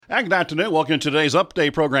Good afternoon. Welcome to today's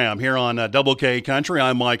update program here on Double K Country.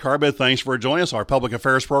 I'm Mike Harbeth. Thanks for joining us. Our public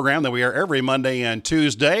affairs program that we air every Monday and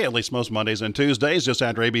Tuesday, at least most Mondays and Tuesdays, just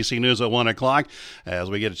after ABC News at 1 o'clock,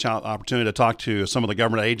 as we get an opportunity to talk to some of the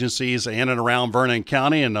government agencies in and around Vernon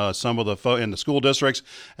County and some of the in the school districts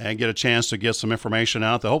and get a chance to get some information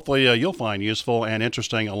out that hopefully you'll find useful and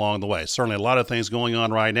interesting along the way. Certainly a lot of things going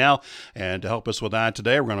on right now, and to help us with that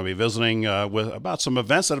today, we're going to be visiting about some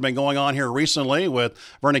events that have been going on here recently with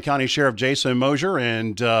Vernon County Sheriff Jason Mosier.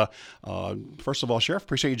 And first of all, Sheriff,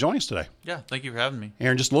 appreciate you joining us today. Yeah, thank you for having me. And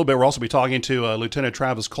in just a little bit, we'll also be talking to Lieutenant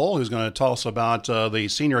Travis Cole, who's going to tell us about the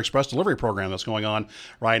Senior Express Delivery Program that's going on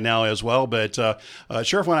right now as well. But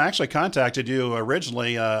Sheriff, when I actually contacted you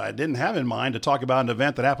originally, I didn't have in mind to talk about an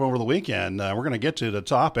event that happened over the weekend. We're going to get to the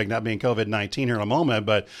topic, not being COVID-19 here in a moment,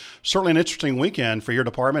 but certainly an interesting weekend for your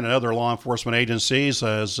department and other law enforcement agencies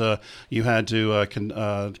as you had to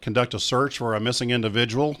conduct a search for a missing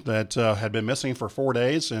individual that had been missing for 4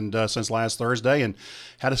 days and since last Thursday, and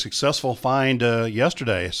had a successful find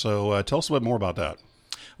yesterday. So tell us a bit more about that.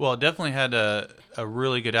 Well, it definitely had a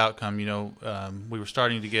really good outcome. You know, we were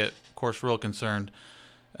starting to get, of course, real concerned.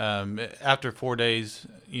 After 4 days,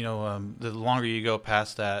 you know, the longer you go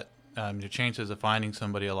past that, your chances of finding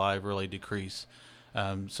somebody alive really decrease.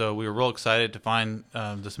 So we were real excited to find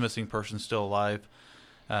this missing person still alive.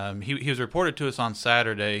 He was reported to us on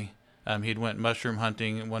Saturday. He'd went mushroom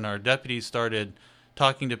hunting. When our deputies started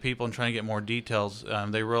talking to people and trying to get more details,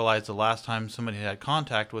 they realized the last time somebody had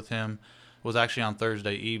contact with him was actually on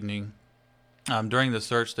Thursday evening. During the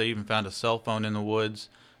search, they even found a cell phone in the woods.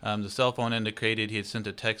 The cell phone indicated he had sent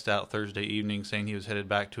a text out Thursday evening saying he was headed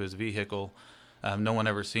back to his vehicle. No one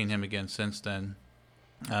ever seen him again since then.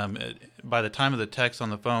 By the time of the text on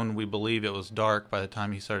the phone, we believe it was dark by the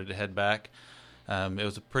time he started to head back. It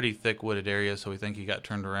was a pretty thick wooded area, so we think he got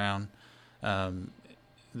turned around.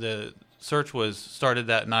 The search was started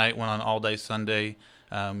that night, went on all day Sunday.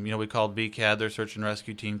 We called VCAD, their search and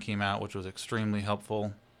rescue team came out, which was extremely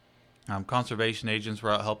helpful. Conservation agents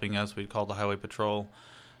were out helping us. We called the Highway Patrol.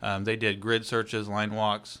 They did grid searches, line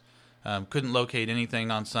walks. Couldn't locate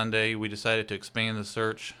anything on Sunday. We decided to expand the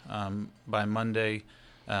search by Monday.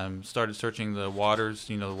 Started searching the waters.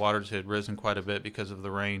 You know, the waters had risen quite a bit because of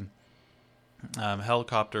the rain.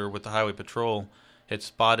 Helicopter with the Highway Patrol had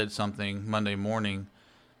spotted something Monday morning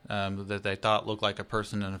that they thought looked like a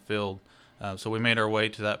person in a field. So we made our way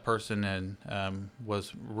to that person and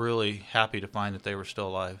was really happy to find that they were still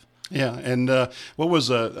alive. Yeah, and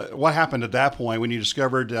what happened at that point when you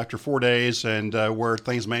discovered after 4 days and where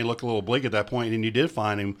things may look a little bleak at that point, and you did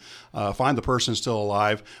find the person still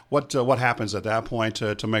alive? What happens at that point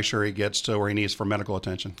to make sure he gets to where he needs for medical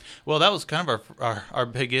attention? Well, that was kind of our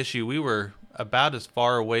big issue. We were about as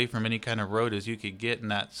far away from any kind of road as you could get in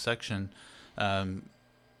that section.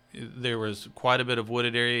 There was quite a bit of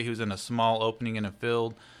wooded area. He was in a small opening in a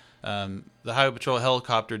field. The Highway Patrol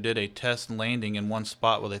helicopter did a test landing in one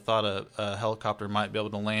spot where they thought a helicopter might be able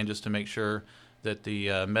to land, just to make sure that the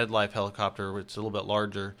MedLife helicopter, which is a little bit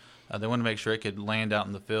larger, they wanted to make sure it could land out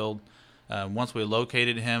in the field. Once we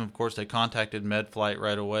located him, of course, they contacted MedFlight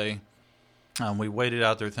right away. We waited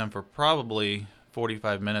out there with him for probably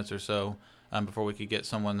 45 minutes or so before we could get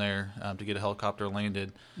someone there to get a helicopter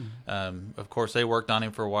landed. Mm-hmm. Of course, they worked on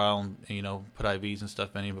him for a while and, put IVs and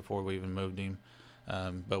stuff in him before we even moved him.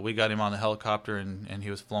 But we got him on the helicopter, and he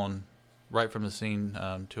was flown right from the scene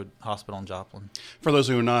to a hospital in Joplin. For those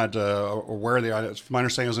who are not aware, my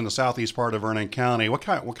understanding is in the southeast part of Vernon County. What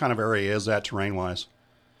kind of area is that terrain-wise?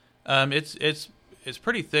 It's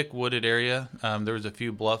pretty thick wooded area. There was a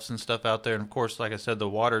few bluffs and stuff out there, and of course, like I said, the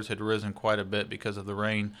waters had risen quite a bit because of the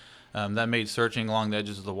rain. That made searching along the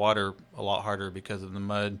edges of the water a lot harder because of the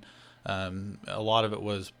mud. A lot of it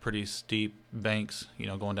was pretty steep banks,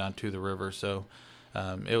 going down to the river. So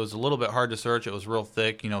it was a little bit hard to search. It was real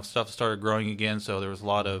thick. Stuff started growing again, so there was a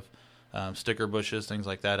lot of sticker bushes, things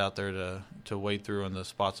like that out there to wade through in the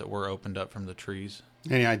spots that were opened up from the trees.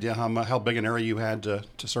 Any idea how big an area you had to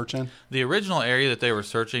search in? The original area that they were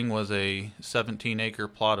searching was a 17-acre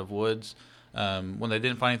plot of woods. When they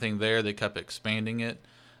didn't find anything there, they kept expanding it.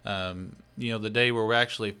 The day where we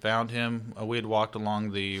actually found him, we had walked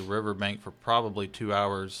along the riverbank for probably 2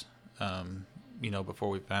 hours, before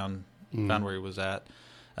we found where he was at.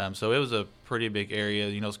 So it was a pretty big area.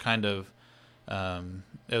 It's kind of,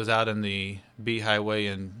 it was out in the B Highway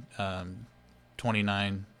and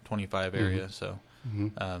 29, 25 area. Mm-hmm. So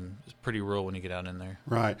it's pretty rural when you get out in there.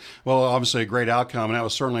 Right. Well, obviously a great outcome, and that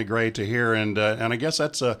was certainly great to hear. And I guess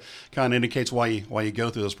that's kind of indicates why you go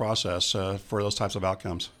through this process for those types of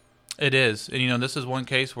outcomes. It is. And, this is one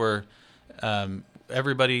case where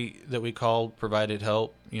everybody that we called provided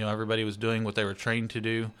help. Everybody was doing what they were trained to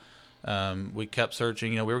do. We kept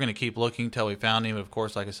searching. We were going to keep looking till we found him. Of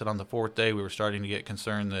course, like I said, on the fourth day, we were starting to get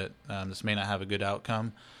concerned that this may not have a good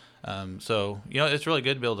outcome. So it's really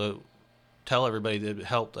good to be able to tell everybody that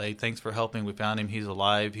helped. Hey, thanks for helping. We found him. He's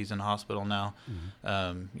alive. He's in hospital now.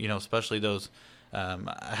 Especially those.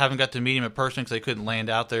 I haven't got to meet him in person because they couldn't land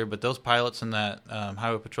out there. But those pilots in that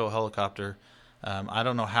Highway Patrol helicopter, I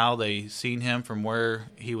don't know how they seen him from where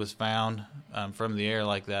he was found from the air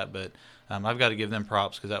like that. But I've got to give them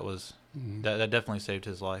props because that definitely saved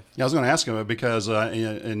his life. Yeah, I was going to ask him because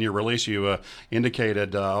in your release you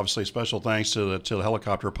indicated obviously special thanks to the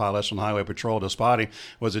helicopter pilots from Highway Patrol to spot him.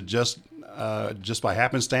 Was it just by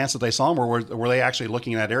happenstance that they saw him, or were they actually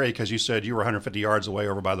looking in that area? Because you said you were 150 yards away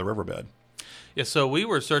over by the riverbed. Yeah, so we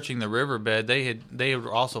were searching the riverbed. They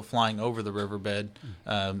were also flying over the riverbed.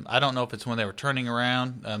 I don't know if it's when they were turning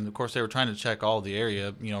around. Of course, they were trying to check all the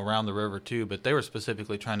area, around the river too. But they were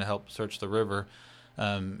specifically trying to help search the river.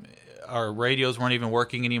 Our radios weren't even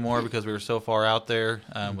working anymore because we were so far out there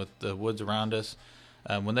with the woods around us.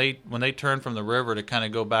 When they turned from the river to kind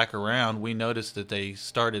of go back around, we noticed that they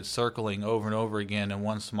started circling over and over again in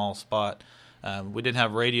one small spot. We didn't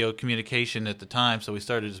have radio communication at the time, so we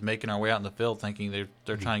started just making our way out in the field thinking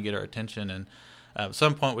they're trying to get our attention. And at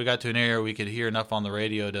some point we got to an area where we could hear enough on the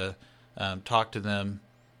radio to talk to them,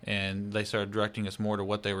 and they started directing us more to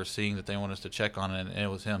what they were seeing that they wanted us to check on, and it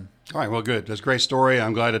was him. All right, well, good. That's a great story.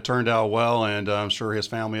 I'm glad it turned out well, and I'm sure his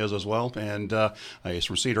family is as well. And he's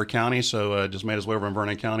from Cedar County, so just made his way over in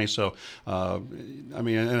Vernon County. So, in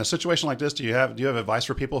a situation like this, do you have advice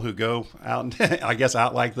for people who go out,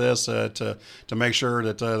 out like this, to make sure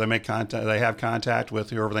that they have contact with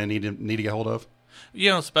whoever they need to get hold of?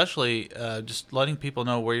 Especially just letting people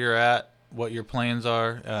know where you're at, what your plans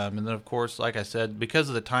are, and then of course, like I said, because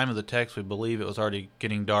of the time of the text, we believe it was already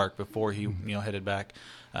getting dark before he headed back.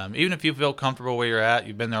 Even if you feel comfortable where you're at,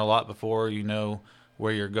 you've been there a lot before, you know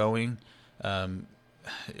where you're going.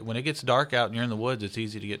 When it gets dark out and you're in the woods, it's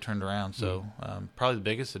easy to get turned around. So probably the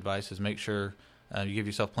biggest advice is make sure you give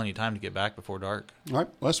yourself plenty of time to get back before dark. All right,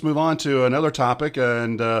 let's move on to another topic,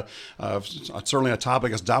 and certainly a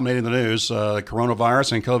topic that's dominating the news,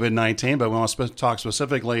 coronavirus and COVID-19, but we want to talk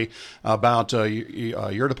specifically about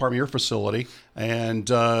your department, your facility, and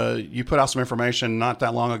you put out some information not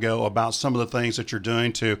that long ago about some of the things that you're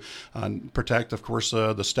doing to protect, of course,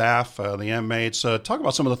 the staff, the inmates. Talk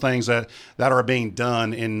about some of the things that are being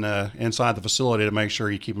done inside the facility to make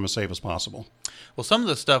sure you keep them as safe as possible. Well, some of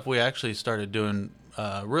the stuff we actually started doing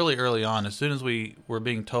really early on. As soon as we were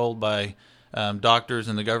being told by doctors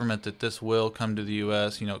and the government that this will come to the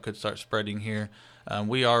U.S., it could start spreading here,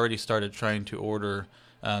 we already started trying to order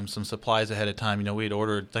some supplies ahead of time. We had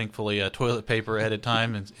ordered, thankfully, toilet paper ahead of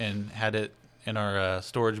time and had it in our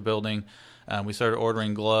storage building. We started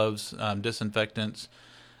ordering gloves, disinfectants.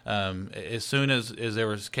 As soon as there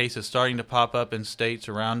was cases starting to pop up in states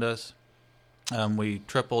around us, we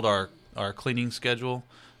tripled our cleaning schedule.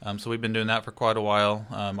 So we've been doing that for quite a while.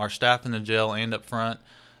 Our staff in the jail and up front,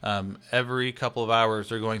 every couple of hours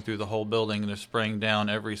they're going through the whole building and they're spraying down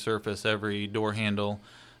every surface, every door handle.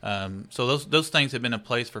 So those things have been in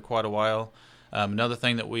place for quite a while. Another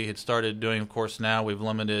thing that we had started doing, of course, now we're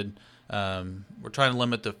trying to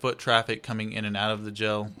limit the foot traffic coming in and out of the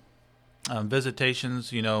jail.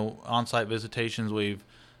 Visitations, on-site visitations, we've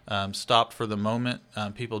stopped for the moment.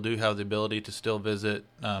 People do have the ability to still visit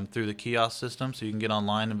through the kiosk system, so you can get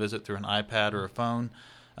online and visit through an iPad or a phone.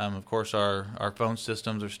 Of course, our phone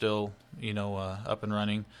systems are still, up and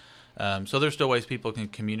running. So there's still ways people can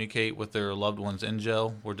communicate with their loved ones in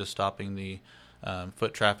jail. We're just stopping the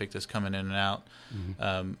foot traffic that's coming in and out.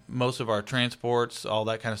 Mm-hmm. Most of our transports, all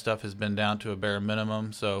that kind of stuff, has been down to a bare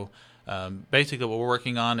minimum. So basically what we're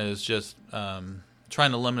working on is just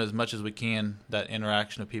trying to limit as much as we can that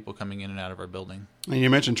interaction of people coming in and out of our building. And you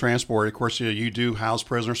mentioned transport. Of course, you do house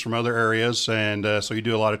prisoners from other areas, and so you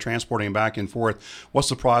do a lot of transporting back and forth. What's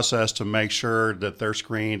the process to make sure that they're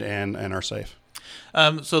screened and are safe?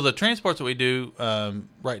 So the transports that we do,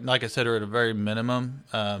 right, like I said, are at a very minimum.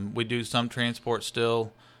 We do some transport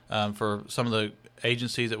still for some of the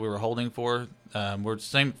agencies that we were holding for. We're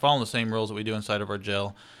following the same rules that we do inside of our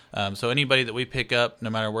jail. So anybody that we pick up, no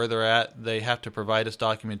matter where they're at, they have to provide us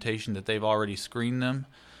documentation that they've already screened them.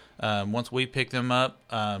 Once we pick them up,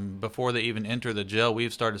 before they even enter the jail,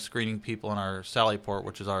 we've started screening people in our Sally Port,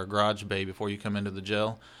 which is our garage bay before you come into the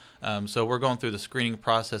jail. So we're going through the screening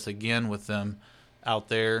process again with them out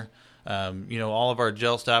there. All of our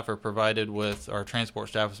jail staff are provided with, our transport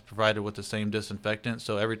staff is provided with the same disinfectant.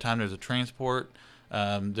 So every time there's a transport,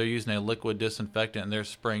 they're using a liquid disinfectant and they're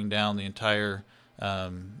spraying down the entire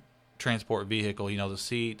transport vehicle. The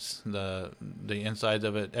seats, the insides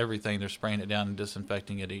of it, everything. They're spraying it down and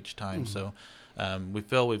disinfecting it each time. So we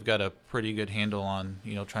feel we've got a pretty good handle on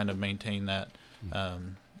trying to maintain that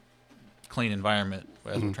clean environment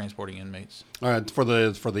as we're transporting inmates. All right, for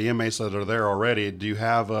the inmates that are there already, do you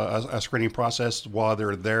have a screening process while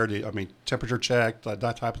they're there? Temperature check,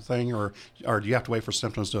 that type of thing, or do you have to wait for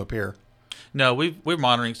symptoms to appear? No, we're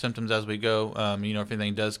monitoring symptoms as we go. If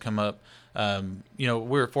anything does come up,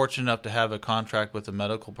 we're fortunate enough to have a contract with a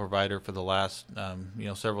medical provider for the last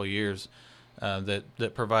several years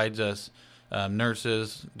that provides us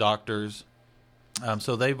nurses, doctors.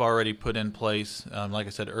 So they've already put in place, like I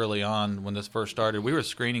said early on when this first started, we were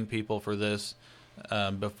screening people for this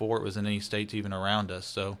before it was in any states even around us.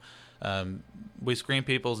 So we screen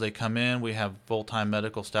people as they come in. We have full-time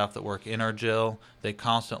medical staff that work in our jail. They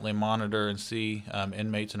constantly monitor and see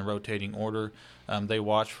inmates in a rotating order. They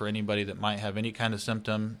watch for anybody that might have any kind of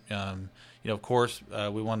symptom. Of course,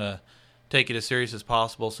 we want to take it as serious as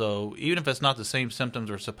possible. So even if it's not the same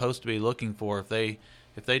symptoms we're supposed to be looking for, if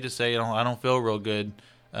they just say, I don't feel real good,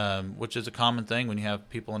 which is a common thing when you have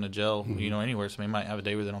people in a jail, anywhere. Somebody might have a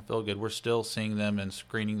day where they don't feel good. We're still seeing them and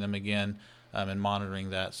screening them again and monitoring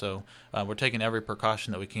that. So we're taking every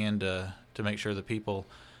precaution that we can to make sure the people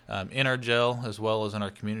in our jail as well as in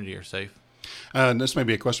our community are safe. This may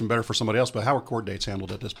be a question better for somebody else, but how are court dates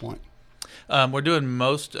handled at this point? We're doing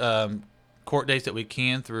most court dates that we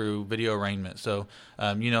can through video arraignment. So,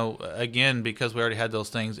 again, because we already had those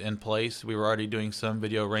things in place, we were already doing some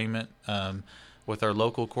video arraignment with our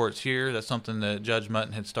local courts here. That's something that Judge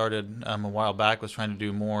Mutton had started a while back, was trying to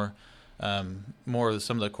do more of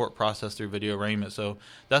some of the court process through video arraignment. So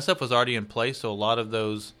that stuff was already in place. So a lot of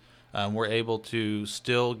those we're able to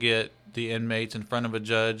still get the inmates in front of a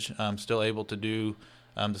judge, still able to do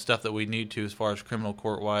the stuff that we need to as far as criminal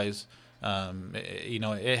court-wise.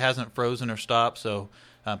 It hasn't frozen or stopped, so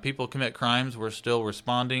people commit crimes, we're still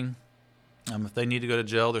responding. If they need to go to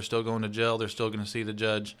jail, they're still going to jail. They're still going to see the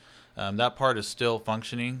judge. That part is still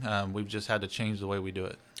functioning. We've just had to change the way we do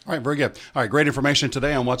it. All right, very good. All right, great information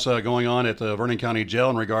today on what's going on at the Vernon County Jail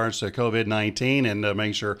in regards to COVID-19 and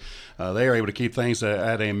making sure they are able to keep things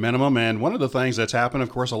at a minimum. And one of the things that's happened, of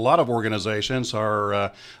course, a lot of organizations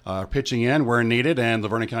are pitching in where needed, and the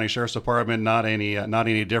Vernon County Sheriff's Department not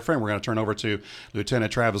any different. We're going to turn over to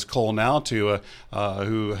Lieutenant Travis Cole now,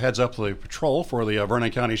 who heads up the patrol for the Vernon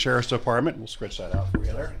County Sheriff's Department. We'll scratch that out for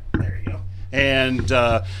you there. There you go. And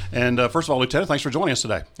first of all, Lieutenant, thanks for joining us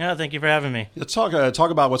today. Yeah, thank you for having me. Let's talk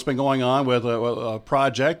about what's been going on with a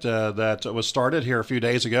project that was started here a few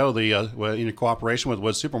days ago, in cooperation with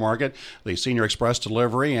Woods Supermarket, the Senior Express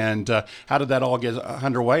delivery. And how did that all get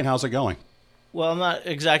underway, and how's it going? Well, I'm not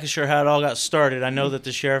exactly sure how it all got started. I know that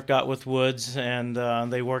the sheriff got with Woods, and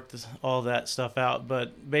they worked all that stuff out.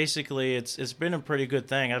 But basically, it's been a pretty good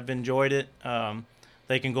thing. I've enjoyed it.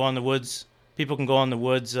 They can go on the Woods. People can go on the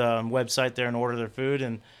Woods website there and order their food,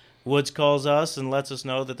 and Woods calls us and lets us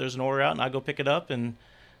know that there's an order out, and I go pick it up, and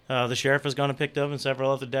the sheriff is going to pick it up and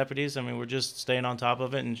several other deputies. I mean, we're just staying on top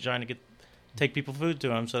of it and trying to take people food to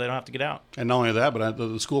them so they don't have to get out. And not only that, but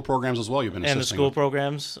the school programs as well you've been assisting with. And the school with.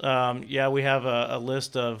 Programs. We have a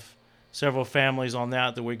list of several families on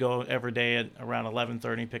that we go every day at around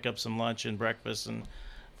 11:30, pick up some lunch and breakfast and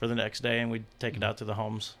for the next day, and we take it out to the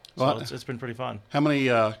homes. So well, it's been pretty fun. How many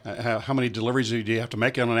deliveries do you have to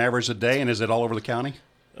make on an average a day, and is it all over the county?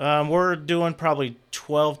 We're doing probably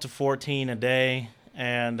 12 to 14 a day,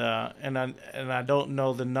 and I don't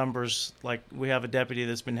know the numbers. Like, we have a deputy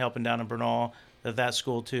that's been helping down in Bernal at that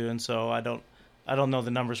school too, and so I don't know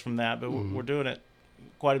the numbers from that, but we're doing it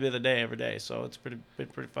quite a bit of the day every day, so it's been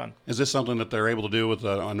pretty fun. Is this something that they're able to do with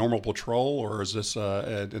a normal patrol, or is this how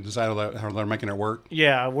they're making it work?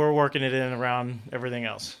 Yeah, we're working it in around everything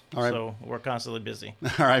else. All right. So we're constantly busy.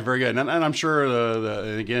 All right, very good. And I'm sure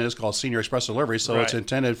again, it's called Senior Express Delivery, so right. It's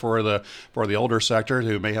intended for the older sector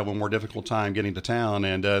who may have a more difficult time getting to town,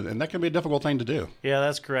 and that can be a difficult thing to do. Yeah,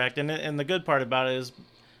 that's correct. And the good part about it is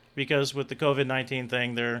because with the COVID-19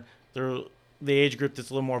 thing, they're the age group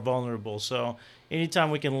that's a little more vulnerable. So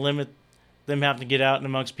anytime we can limit them having to get out and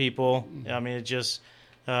amongst people, I mean, it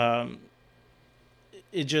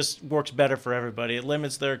just works better for everybody. It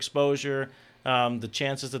limits their exposure, the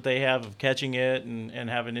chances that they have of catching it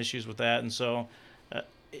and having issues with that. And so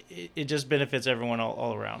it just benefits everyone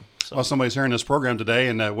all around. So. Well, somebody's hearing this program today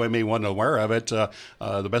and maybe wasn't aware of it.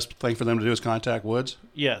 The best thing for them to do is contact Woods?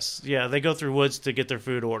 Yes. Yeah, they go through Woods to get their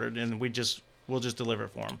food ordered, and we we'll just deliver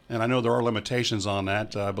it for them. And I know there are limitations on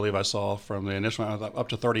that. I believe I saw from the initial up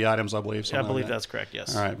to 30 items, I believe. Yeah, I believe like that. that's correct,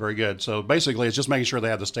 yes. All right, very good. So basically, it's just making sure they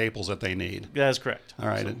have the staples that they need. That is correct. All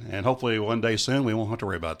right, and hopefully one day soon we won't have to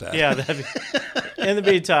worry about that. Yeah, in the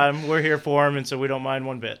meantime, we're here for them, and so we don't mind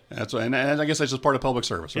one bit. That's and I guess that's just part of public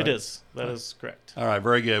service, right? It is. That is correct. All right,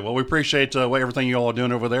 very good. Well, we appreciate everything you all are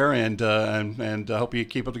doing over there, and hope you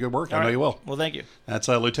keep up the good work. I know you will. Well, thank you. That's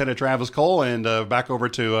Lieutenant Travis Cole, and back over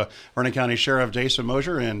to Vernon County Sheriff Jason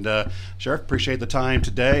Mosier. And Sheriff, appreciate the time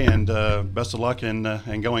today, and best of luck in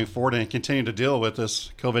going forward and continue to deal with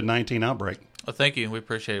this COVID-19 outbreak. Well, thank you. We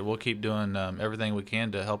appreciate it. We'll keep doing everything we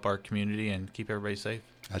can to help our community and keep everybody safe.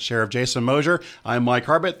 That's Sheriff Jason Mosier. I'm Mike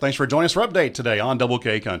Harbit. Thanks for joining us for Update today on Double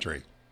K Country.